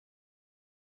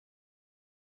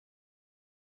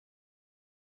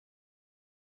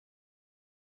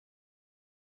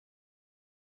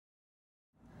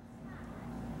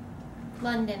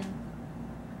London.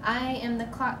 I am the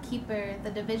clock keeper,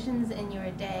 the divisions in your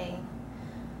day.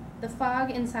 The fog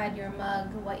inside your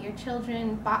mug, what your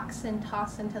children box and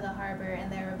toss into the harbor in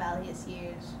their rebellious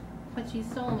years. But you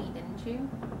stole me, didn't you?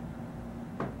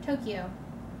 Tokyo.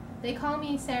 They call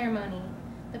me ceremony,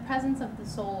 the presence of the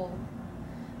soul.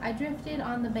 I drifted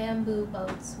on the bamboo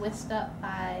boats, whisked up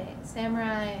by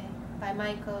samurai, by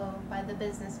maiko, by the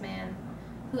businessman,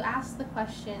 who asked the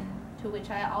question to which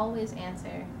I always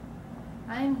answer,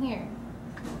 I am here.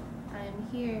 I am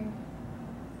here.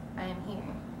 I am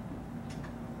here.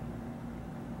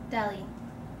 Delhi.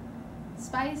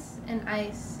 Spice and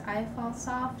ice, I fall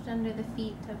soft under the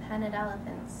feet of hennaed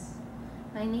elephants.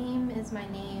 My name is my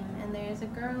name, and there is a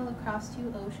girl across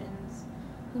 2 oceans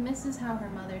who misses how her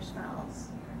mother smells,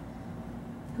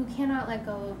 who cannot let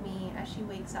go of me as she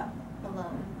wakes up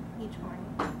alone each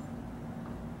morning.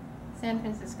 San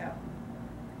Francisco.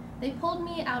 They pulled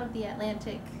me out of the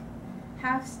Atlantic,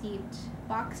 half steeped,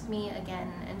 boxed me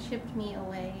again, and shipped me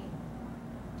away.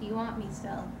 Do you want me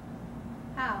still?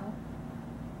 How?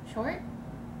 Short?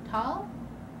 Tall?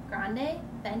 Grande?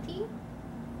 Venti?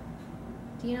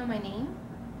 Do you know my name?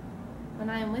 When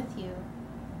I am with you,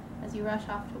 as you rush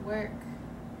off to work,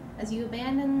 as you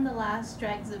abandon the last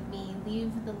dregs of me,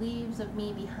 leave the leaves of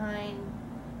me behind,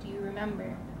 do you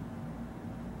remember?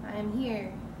 I am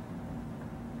here.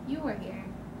 You are here.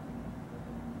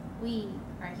 We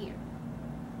are here.